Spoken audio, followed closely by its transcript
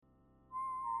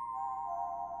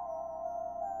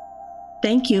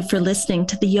Thank you for listening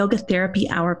to the Yoga Therapy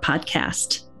Hour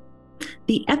podcast.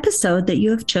 The episode that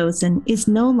you have chosen is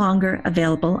no longer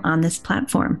available on this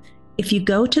platform. If you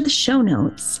go to the show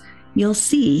notes, you'll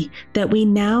see that we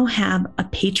now have a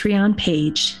Patreon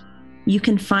page. You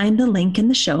can find the link in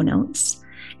the show notes.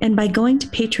 And by going to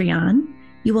Patreon,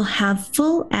 you will have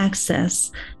full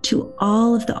access to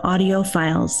all of the audio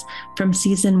files from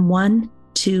season 1,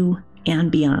 2,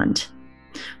 and beyond.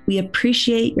 We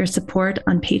appreciate your support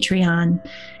on Patreon.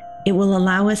 It will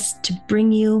allow us to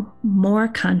bring you more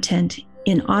content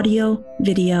in audio,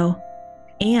 video,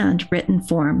 and written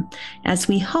form, as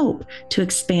we hope to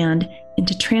expand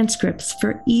into transcripts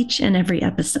for each and every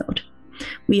episode.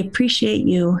 We appreciate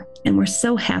you, and we're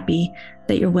so happy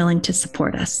that you're willing to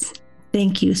support us.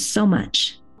 Thank you so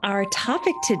much. Our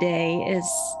topic today is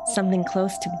something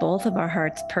close to both of our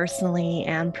hearts personally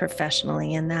and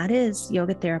professionally, and that is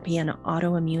yoga therapy and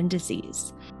autoimmune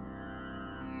disease.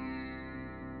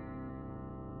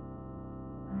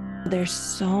 There's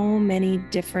so many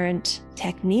different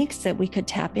techniques that we could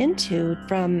tap into,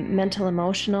 from mental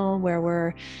emotional, where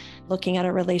we're looking at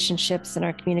our relationships and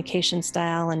our communication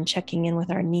style and checking in with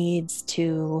our needs,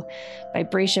 to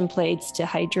vibration plates, to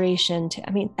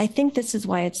hydration, I think this is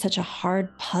why it's such a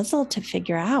hard puzzle to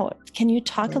figure out. Can you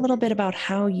talk a little bit about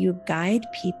how you guide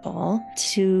people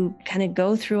to kind of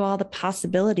go through all the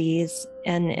possibilities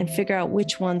and figure out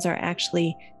which ones are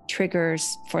actually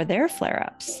triggers for their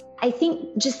flare-ups? I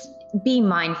think just be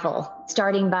mindful,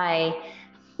 starting by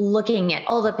looking at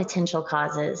all the potential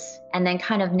causes and then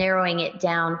kind of narrowing it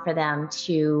down for them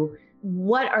to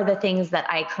what are the things that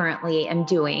I currently am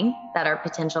doing that are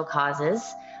potential causes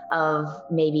of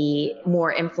maybe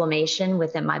more inflammation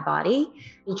within my body,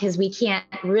 because we can't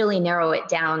really narrow it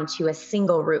down to a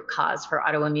single root cause for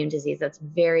autoimmune disease. That's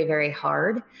very, very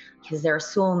hard because there are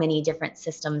so many different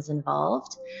systems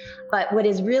involved. But what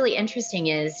is really interesting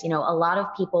is, a lot of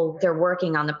people, they're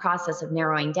working on the process of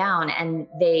narrowing down, and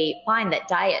they find that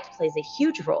diet plays a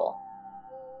huge role.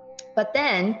 But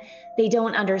then they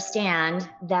don't understand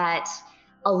that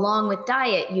along with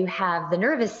diet, you have the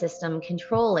nervous system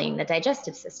controlling the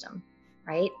digestive system,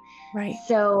 right? Right.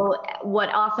 So what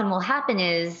often will happen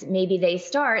is maybe they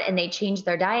start and they change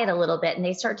their diet a little bit and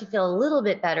they start to feel a little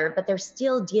bit better, but they're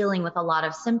still dealing with a lot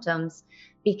of symptoms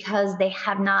because they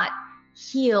have not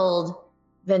healed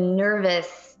the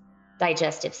nervous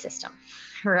digestive system,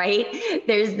 right?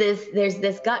 There's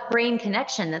this gut-brain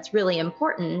connection that's really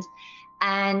important,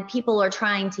 and people are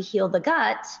trying to heal the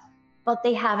gut, but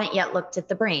they haven't yet looked at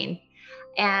the brain.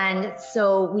 And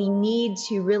so we need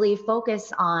to really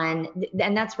focus on,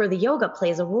 and that's where the yoga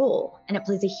plays a role, and it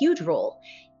plays a huge role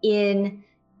in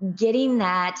getting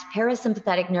that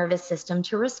parasympathetic nervous system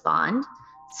to respond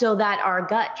so that our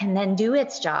gut can then do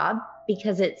its job,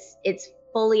 because it's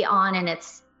fully on and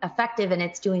it's effective and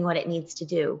it's doing what it needs to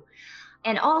do.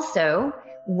 And also,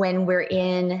 when we're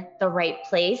in the right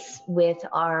place with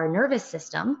our nervous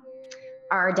system,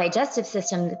 our digestive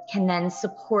system can then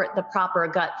support the proper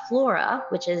gut flora,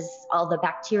 which is all the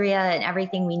bacteria and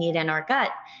everything we need in our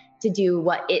gut to do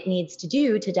what it needs to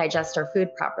do to digest our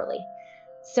food properly.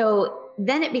 So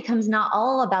then it becomes not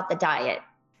all about the diet,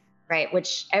 right?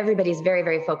 Which everybody's very,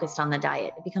 very focused on the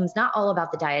diet. It becomes not all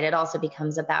about the diet. It also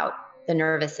becomes about the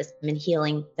nervous system and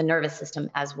healing the nervous system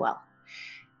as well.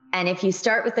 And if you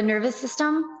start with the nervous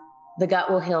system, the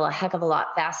gut will heal a heck of a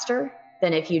lot faster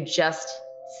than if you just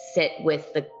sit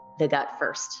with the gut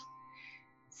first.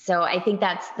 So I think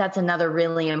that's another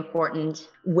really important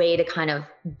way to kind of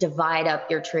divide up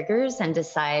your triggers and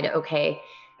decide, okay,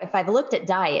 if I've looked at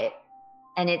diet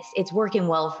and it's working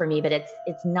well for me, but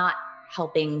it's not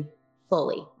helping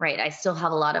fully, right? I still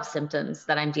have a lot of symptoms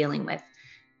that I'm dealing with.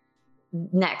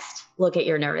 Next, look at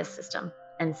your nervous system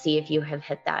and see if you have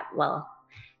hit that well.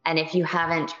 And if you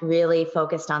haven't really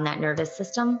focused on that nervous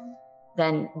system,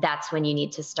 then that's when you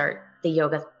need to start the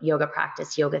yoga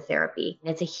practice, yoga therapy.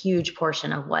 And it's a huge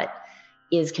portion of what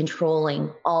is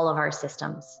controlling all of our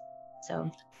systems.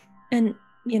 So, and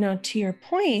to your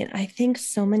point, I think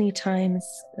so many times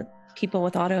people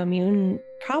with autoimmune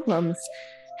problems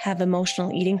have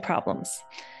emotional eating problems,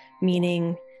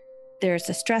 meaning there's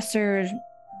a stressor,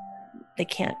 they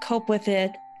can't cope with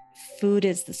it. Food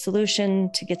is the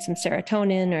solution to get some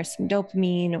serotonin or some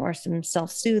dopamine or some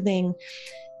self-soothing.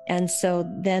 And so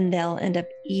then they'll end up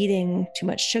eating too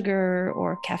much sugar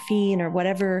or caffeine or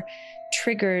whatever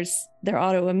triggers their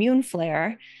autoimmune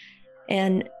flare.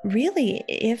 And really,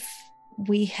 if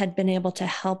we had been able to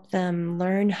help them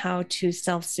learn how to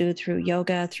self-soothe through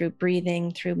yoga, through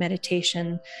breathing, through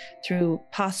meditation, through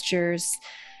postures,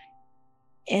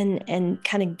 and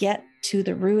kind of get to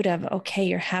the root of, okay,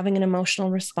 you're having an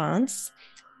emotional response.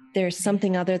 there's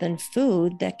something other than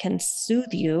food that can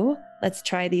soothe you, let's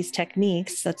try these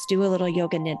techniques. Let's do a little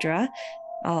yoga nidra.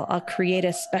 I'll create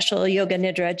a special yoga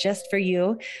nidra just for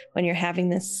you when you're having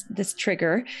this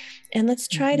trigger. And let's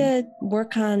try to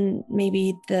work on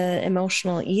maybe the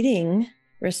emotional eating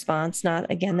response. Not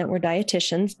again that we're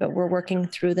dietitians, but we're working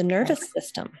through the nervous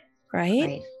system,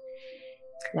 right?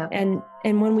 Yep. And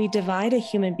when we divide a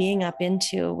human being up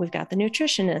into, we've got the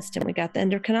nutritionist and we got the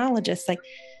endocrinologist, like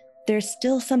there's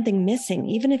still something missing.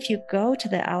 Even if you go to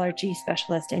the allergy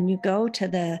specialist and you go to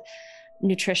the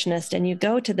nutritionist and you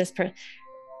go to this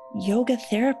yoga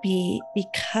therapy,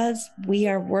 because we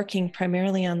are working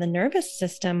primarily on the nervous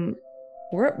system,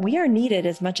 we are needed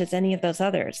as much as any of those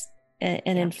others. And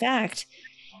in fact,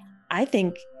 I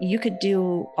think you could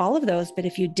do all of those, but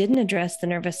if you didn't address the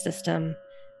nervous system,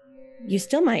 you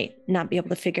still might not be able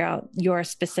to figure out your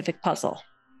specific puzzle.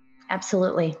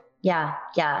 Absolutely. Yeah.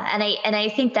 And I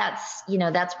think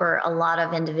that's where a lot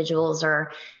of individuals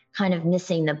are kind of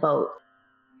missing the boat.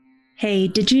 Hey,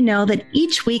 did you know that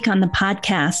each week on the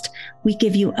podcast, we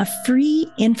give you a free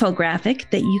infographic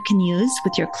that you can use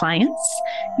with your clients,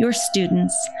 your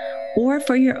students, or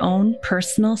for your own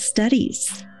personal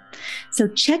studies? So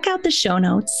check out the show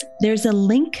notes. There's a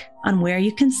link on where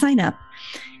you can sign up.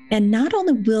 And not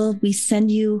only will we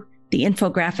send you the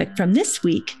infographic from this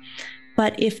week,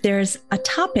 but if there's a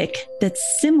topic that's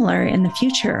similar in the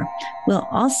future, we'll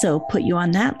also put you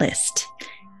on that list.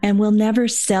 And we'll never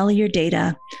sell your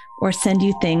data or send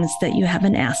you things that you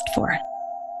haven't asked for.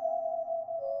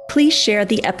 Please share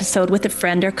the episode with a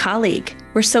friend or colleague.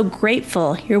 We're so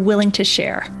grateful you're willing to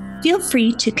share. Feel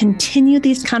free to continue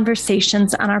these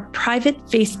conversations on our private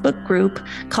Facebook group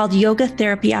called Yoga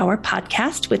Therapy Hour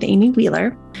Podcast with Amy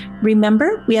Wheeler.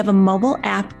 Remember, we have a mobile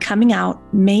app coming out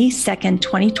May 2nd,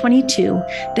 2022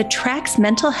 that tracks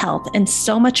mental health and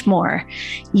so much more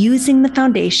using the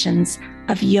foundations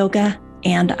of yoga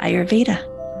and Ayurveda.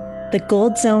 The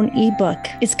Gold Zone ebook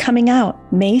is coming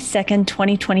out May 2nd,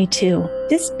 2022.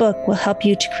 This book will help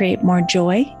you to create more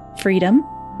joy, freedom,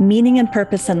 meaning and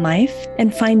purpose in life,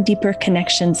 and find deeper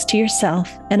connections to yourself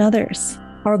and others.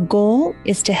 Our goal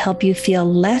is to help you feel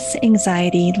less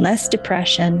anxiety, less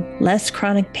depression, less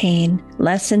chronic pain,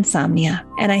 less insomnia.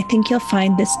 And I think you'll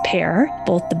find this pair,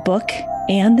 both the book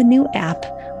and the new app,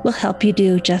 will help you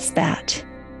do just that.